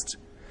promised,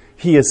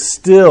 He is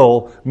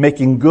still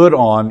making good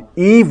on,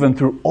 even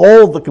through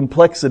all the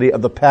complexity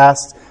of the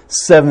past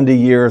 70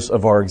 years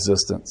of our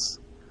existence.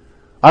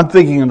 I'm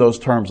thinking in those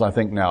terms, I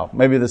think now.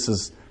 Maybe this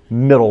is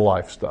middle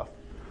life stuff.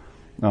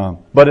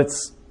 But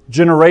it's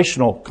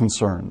generational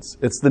concerns.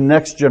 It's the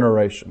next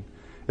generation.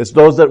 It's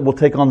those that will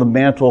take on the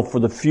mantle for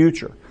the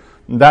future.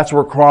 And that's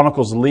where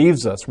Chronicles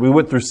leaves us. We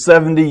went through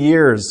 70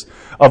 years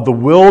of the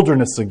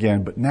wilderness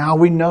again, but now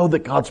we know that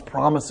God's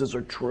promises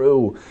are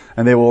true,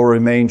 and they will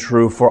remain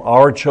true for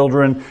our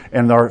children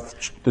and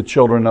the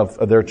children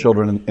of their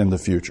children in the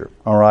future.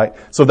 All right.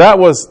 So that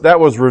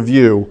was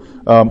review,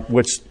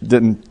 which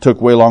took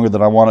way longer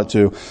than I wanted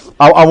to.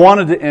 I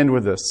wanted to end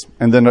with this,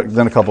 and then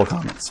a couple of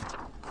comments.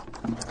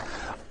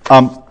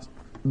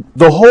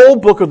 The whole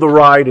book of the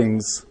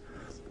writings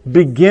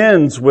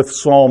begins with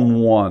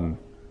Psalm 1.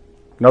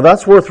 Now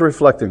that's worth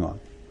reflecting on.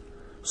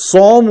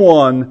 Psalm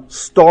 1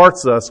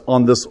 starts us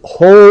on this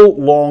whole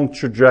long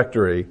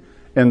trajectory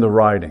in the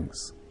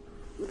writings.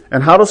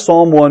 And how does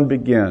Psalm 1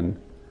 begin?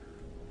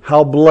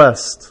 How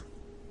blessed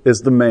is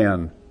the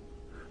man.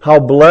 How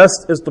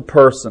blessed is the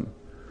person.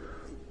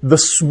 The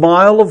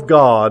smile of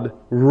God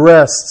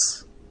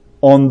rests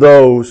on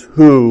those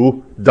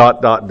who ...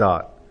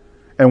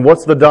 And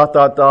what's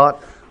the ...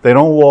 They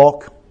don't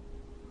walk,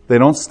 they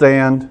don't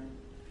stand,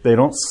 they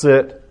don't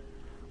sit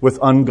with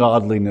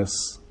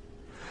ungodliness.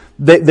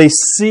 They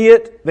see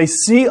it, they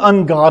see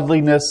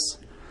ungodliness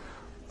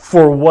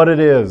for what it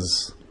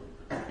is.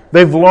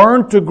 They've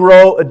learned to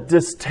grow a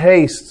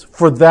distaste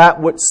for that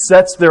which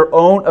sets their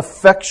own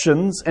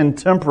affections and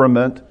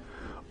temperament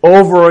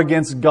over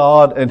against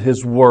God and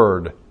His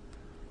Word.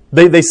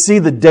 They see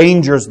the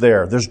dangers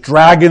there. There's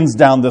dragons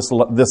down this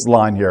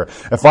line here.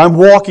 If I'm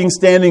walking,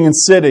 standing, and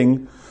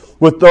sitting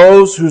with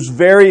those whose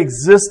very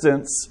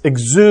existence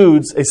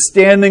exudes a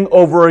standing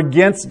over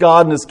against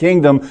God and His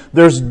kingdom,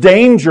 there's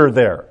danger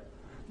there.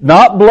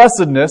 Not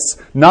blessedness,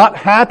 not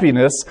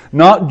happiness,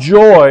 not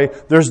joy.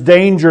 There's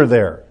danger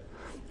there.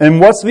 And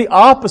what's the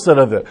opposite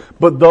of it?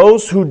 But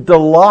those who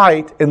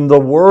delight in the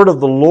word of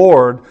the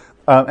Lord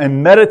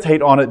and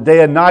meditate on it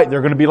day and night,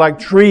 they're going to be like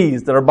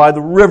trees that are by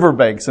the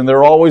riverbanks, and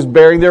they're always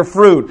bearing their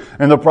fruit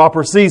in the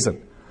proper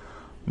season.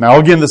 Now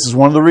again, this is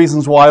one of the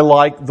reasons why I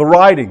like the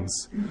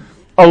writings.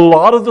 A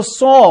lot of the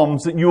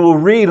Psalms that you will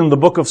read in the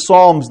book of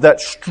Psalms that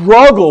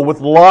struggle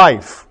with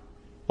life,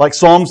 like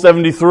Psalm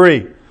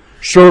 73,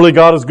 surely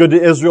God is good to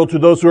Israel, to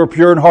those who are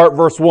pure in heart,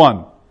 verse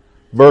 1.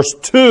 Verse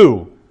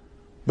 2,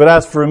 but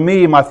as for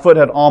me, my foot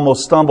had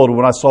almost stumbled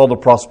when I saw the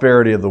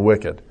prosperity of the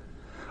wicked.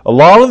 A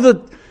lot of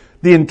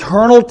the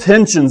internal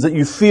tensions that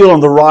you feel in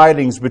the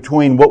writings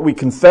between what we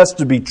confess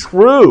to be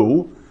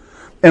true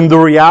and the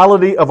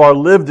reality of our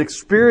lived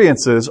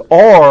experiences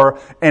are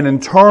an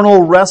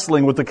internal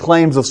wrestling with the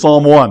claims of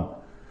Psalm 1.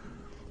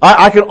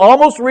 I can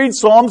almost read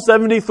Psalm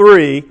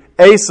 73,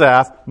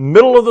 Asaph,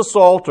 middle of the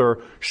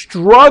Psalter,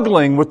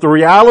 struggling with the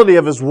reality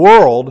of his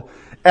world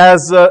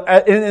as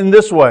in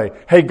this way.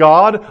 Hey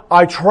God,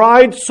 I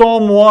tried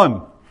Psalm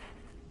 1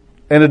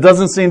 and it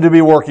doesn't seem to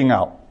be working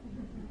out.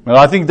 And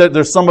I think that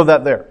there's some of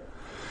that there.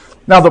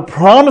 Now, the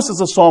promises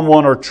of Psalm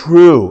 1 are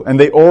true, and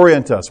they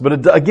orient us. But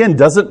it, again,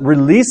 doesn't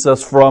release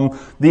us from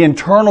the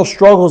internal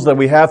struggles that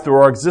we have through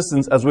our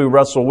existence as we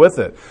wrestle with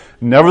it.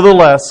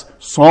 Nevertheless,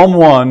 Psalm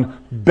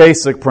 1,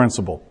 basic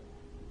principle.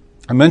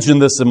 I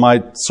mentioned this in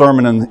my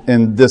sermon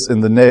in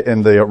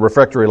the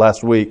refectory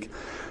last week.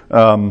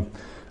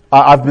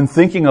 I've been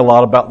thinking a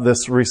lot about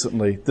this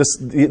recently.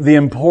 The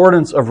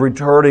importance of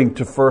returning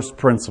to first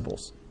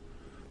principles.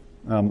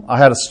 I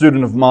had a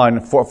student of mine,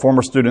 a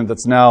former student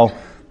that's now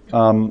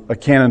a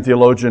canon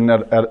theologian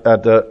at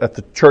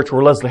the church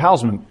where Leslie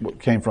Hausman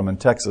came from in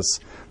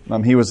Texas.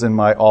 He was in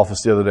my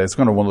office the other day. It's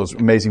kind of one of those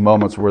amazing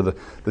moments where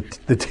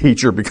the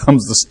teacher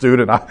becomes the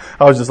student. I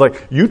was just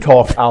like, you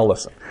talk, I'll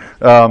listen.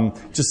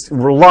 Just a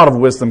lot of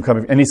wisdom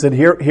coming. And he said,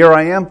 here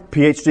I am,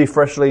 PhD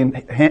freshly in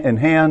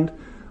hand.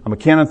 I'm a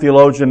canon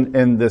theologian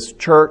in this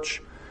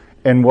church.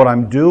 And what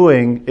I'm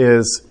doing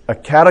is a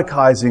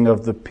catechizing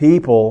of the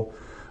people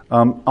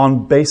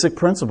on basic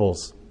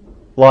principles,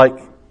 like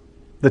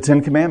the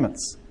Ten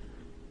Commandments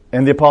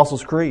and the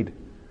Apostles' Creed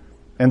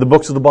and the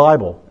books of the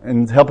Bible,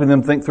 and helping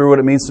them think through what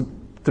it means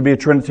to be a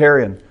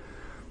Trinitarian.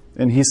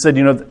 And he said,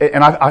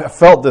 and I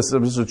felt this, it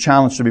was a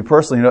challenge to me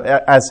personally,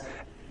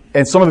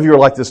 and some of you are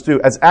like this too,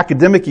 as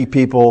academic-y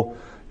people,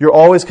 you're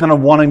always kind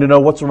of wanting to know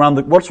what's around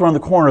the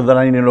corner that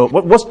I need to know.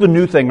 What's the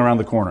new thing around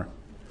the corner?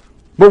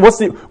 Where's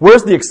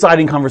the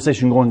exciting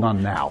conversation going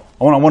on now?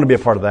 I want to be a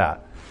part of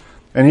that.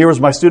 And here was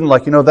my student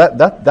like,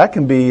 that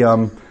can be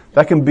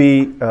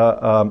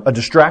a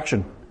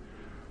distraction.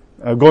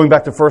 Going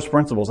back to first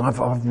principles, and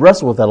I've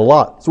wrestled with that a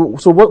lot. So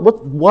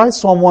why is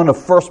Psalm 1 a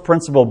first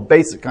principle,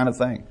 basic kind of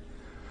thing?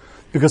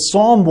 Because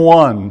Psalm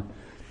 1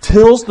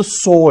 tills the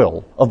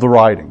soil of the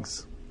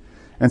writings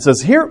and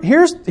says,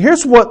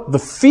 here's what the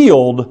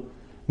field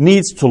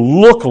needs to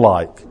look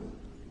like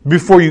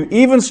before you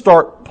even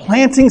start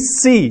planting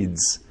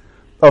seeds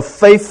of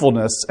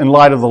faithfulness in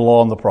light of the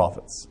law and the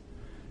prophets.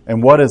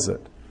 And what is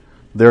it?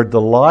 Their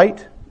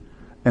delight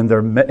and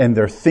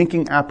their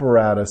thinking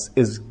apparatus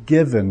is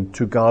given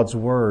to God's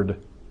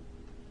Word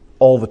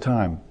all the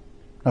time.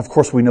 Now, of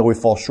course, we know we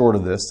fall short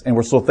of this, and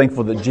we're so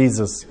thankful that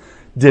Jesus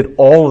did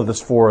all of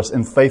this for us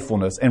in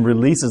faithfulness and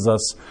releases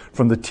us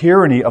from the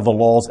tyranny of the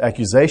law's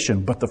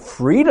accusation. But the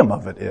freedom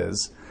of it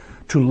is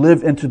to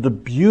live into the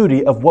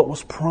beauty of what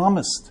was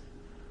promised,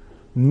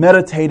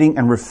 meditating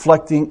and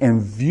reflecting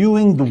and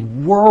viewing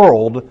the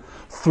world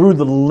through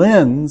the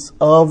lens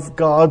of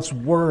God's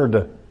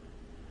Word.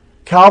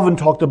 Calvin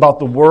talked about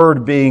the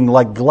Word being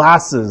like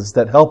glasses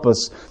that help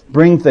us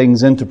bring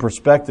things into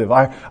perspective.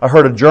 I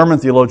heard a German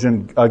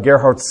theologian,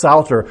 Gerhard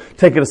Sauter,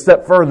 take it a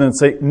step further and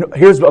say, no,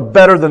 here's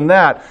better than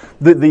that.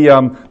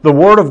 The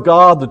Word of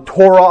God, the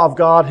Torah of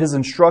God, His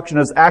instruction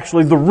is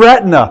actually the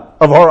retina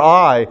of our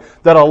eye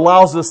that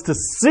allows us to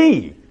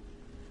see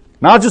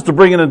Not just to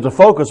bring it into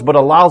focus, but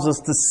allows us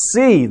to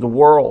see the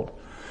world.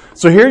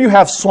 So here you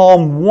have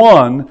Psalm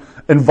 1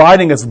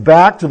 inviting us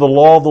back to the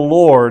law of the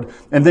Lord,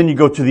 and then you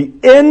go to the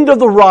end of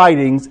the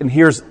writings, and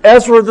here's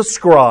Ezra the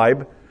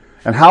scribe.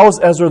 And how is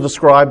Ezra the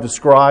scribe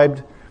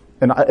described?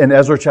 In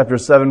Ezra chapter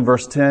 7,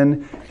 verse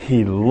 10,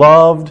 he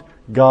loved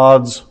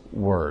God's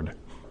word.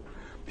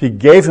 He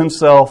gave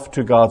himself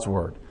to God's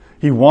word.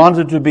 He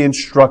wanted to be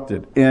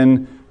instructed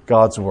in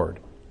God's word.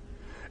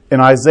 In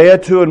Isaiah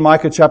 2 and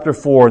Micah chapter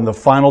 4, in the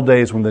final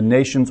days when the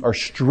nations are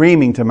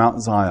streaming to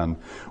Mount Zion.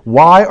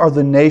 Why are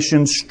the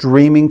nations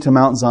streaming to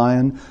Mount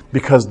Zion?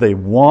 Because they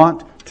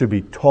want to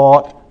be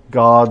taught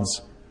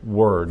God's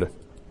word.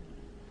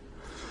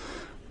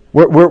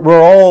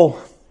 We're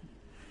all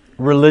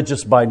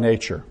religious by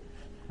nature.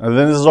 And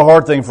then this is a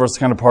hard thing for us to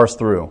kind of parse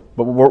through.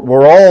 But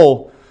we're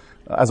all,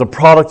 as a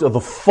product of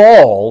the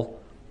fall,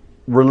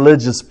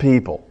 religious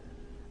people.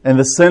 In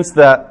the sense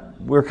that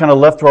we're kind of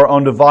left to our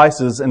own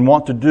devices and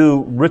want to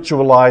do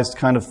ritualized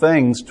kind of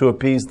things to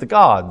appease the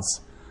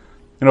gods.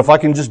 You know, if I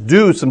can just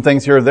do some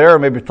things here or there,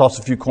 maybe toss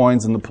a few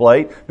coins in the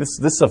plate,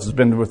 this stuff has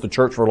been with the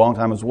church for a long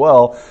time as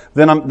well,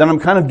 then I'm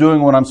kind of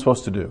doing what I'm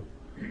supposed to do.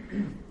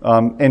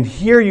 And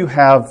here you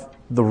have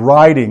the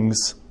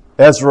writings,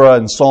 Ezra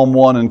and Psalm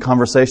 1 in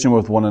conversation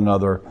with one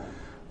another,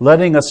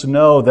 letting us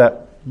know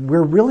that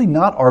we're really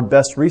not our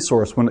best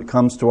resource when it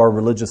comes to our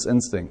religious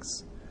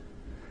instincts.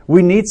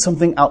 We need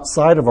something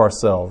outside of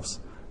ourselves,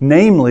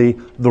 namely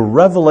the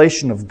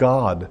revelation of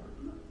God.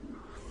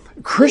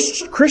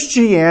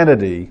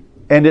 Christianity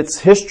and its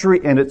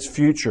history and its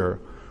future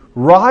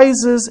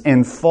rises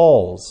and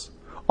falls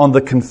on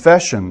the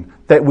confession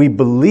that we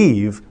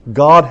believe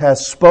God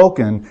has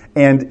spoken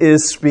and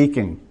is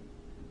speaking.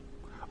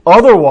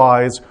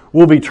 Otherwise,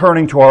 we'll be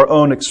turning to our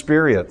own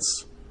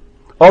experience.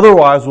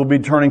 Otherwise, we'll be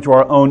turning to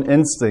our own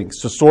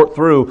instincts to sort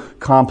through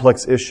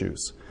complex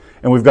issues.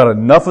 And we've got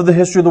enough of the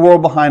history of the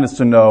world behind us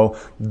to know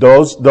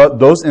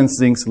those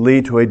instincts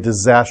lead to a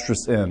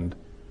disastrous end.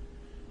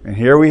 And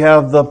here we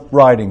have the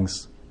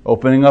writings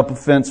opening up a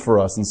fence for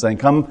us and saying,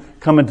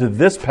 come into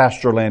this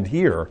pasture land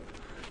here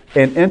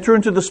and enter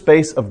into the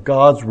space of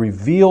God's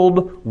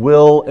revealed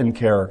will and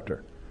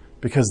character.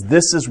 Because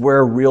this is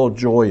where real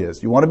joy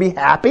is. You want to be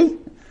happy?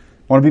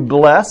 Want to be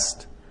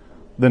blessed?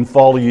 Then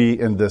follow ye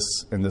in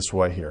this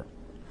way here.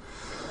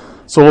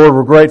 So Lord,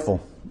 we're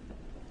grateful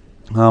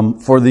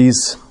for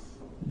these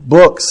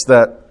books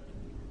that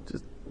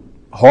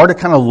hard to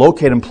kind of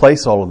locate and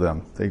place all of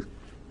them. They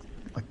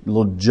like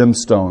little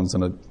gemstones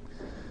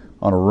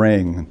on a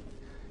ring.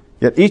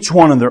 Yet each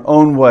one in their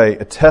own way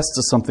attests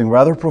to something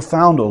rather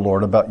profound, O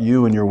Lord, about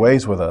you and your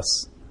ways with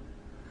us.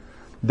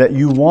 That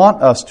you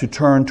want us to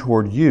turn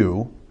toward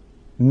you,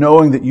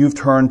 knowing that you've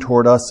turned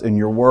toward us in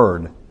your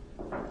word.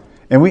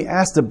 And we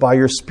ask that by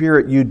your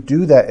Spirit you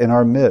do that in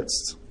our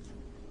midst.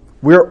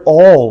 We're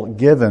all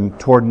given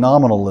toward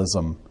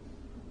nominalism.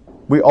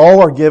 We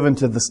all are given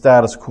to the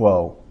status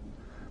quo.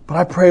 But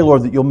I pray,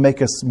 Lord, that you'll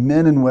make us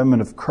men and women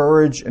of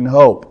courage and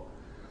hope.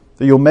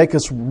 That you'll make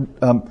us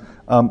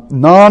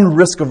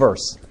non-risk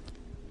averse.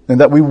 And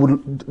that we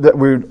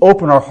would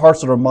open our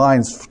hearts and our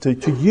minds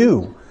to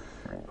you.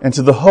 And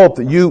to the hope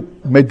that you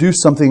may do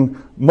something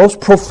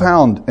most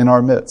profound in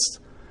our midst.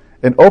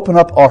 And open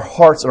up our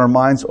hearts and our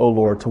minds, O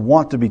Lord, to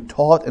want to be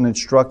taught and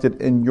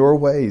instructed in your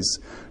ways.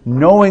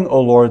 Knowing,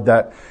 O Lord,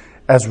 that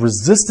as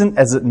resistant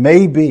as it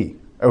may be,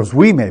 as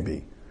we may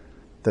be,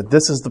 that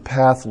this is the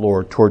path,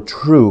 Lord, toward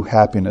true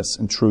happiness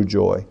and true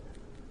joy.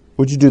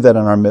 Would you do that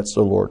in our midst,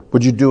 O Lord?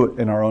 Would you do it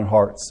in our own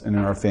hearts and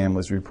in our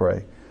families, we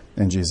pray.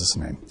 In Jesus'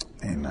 name,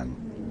 amen.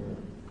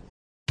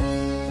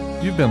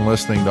 You've been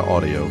listening to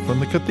audio from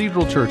the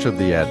Cathedral Church of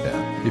the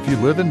Advent. If you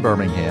live in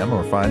Birmingham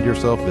or find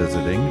yourself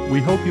visiting,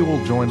 we hope you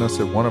will join us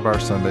at one of our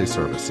Sunday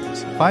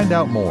services. Find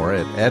out more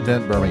at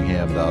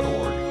adventbirmingham.org.